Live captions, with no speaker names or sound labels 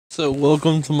So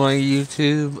welcome to my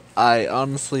YouTube. I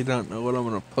honestly don't know what I'm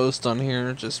gonna post on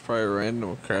here, just probably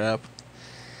random crap.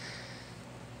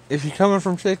 If you're coming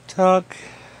from TikTok,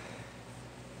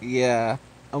 yeah,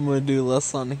 I'm gonna do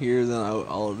less on here than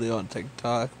I'll do on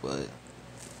TikTok, but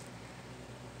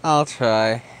I'll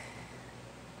try.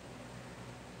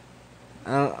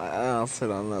 I honestly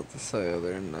don't know what to say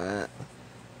other than that.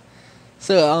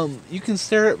 So you can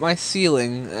stare at my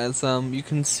ceiling as you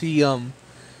can see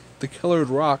the colored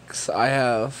rocks I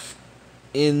have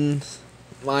in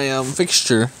my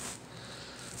fixture.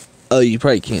 Oh, you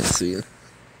probably can't see it.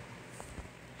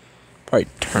 Probably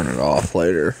turn it off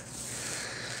later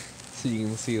so you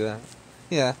can see that.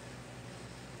 Yeah.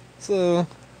 So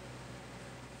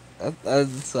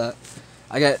that's that.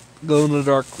 I got glow in the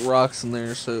dark rocks in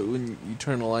there, so when you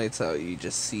turn the lights out, you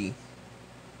just see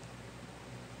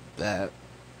that.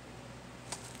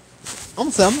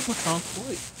 I'm gonna put it on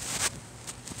light.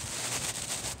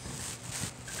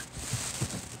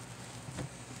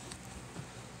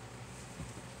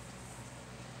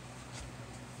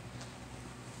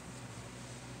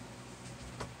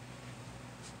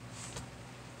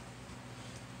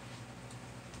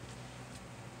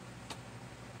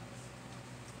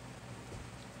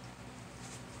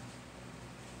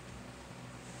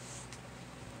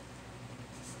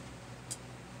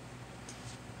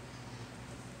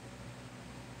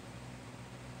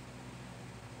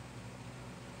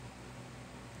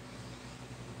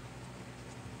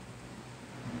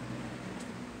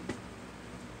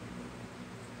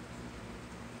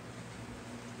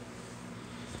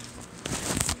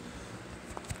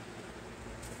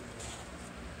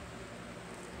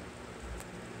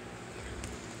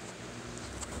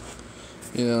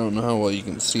 Yeah, I don't know how well you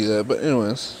can see that, but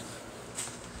anyways.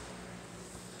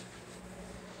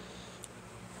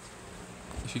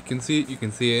 If you can see it, you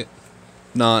can see it.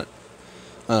 Not,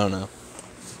 I don't know.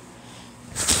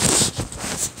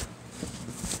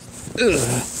 Ugh.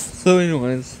 So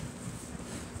anyways.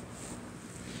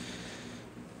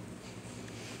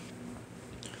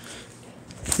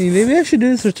 See, maybe I should do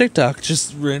this for TikTok.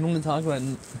 Just randomly talk about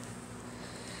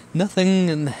nothing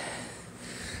and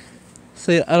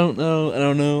say, I don't know.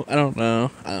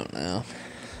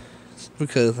 Just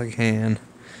because I can.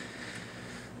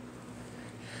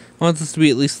 I want this to be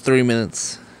at least 3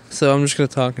 minutes. So I'm just going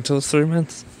to talk until it's 3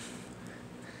 minutes.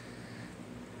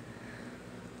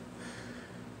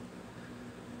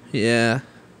 Yeah.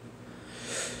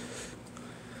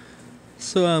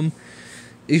 So,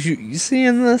 if you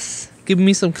seeing this, give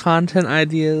me some content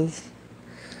ideas.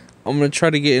 I'm going to try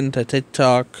to get into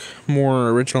TikTok, more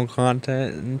original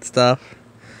content and stuff.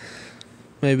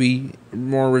 Maybe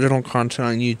more original content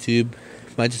on YouTube.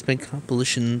 Might just make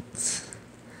compilations.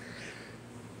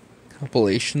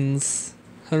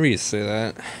 How do you say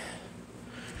that?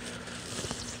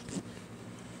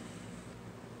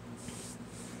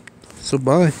 So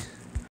bye.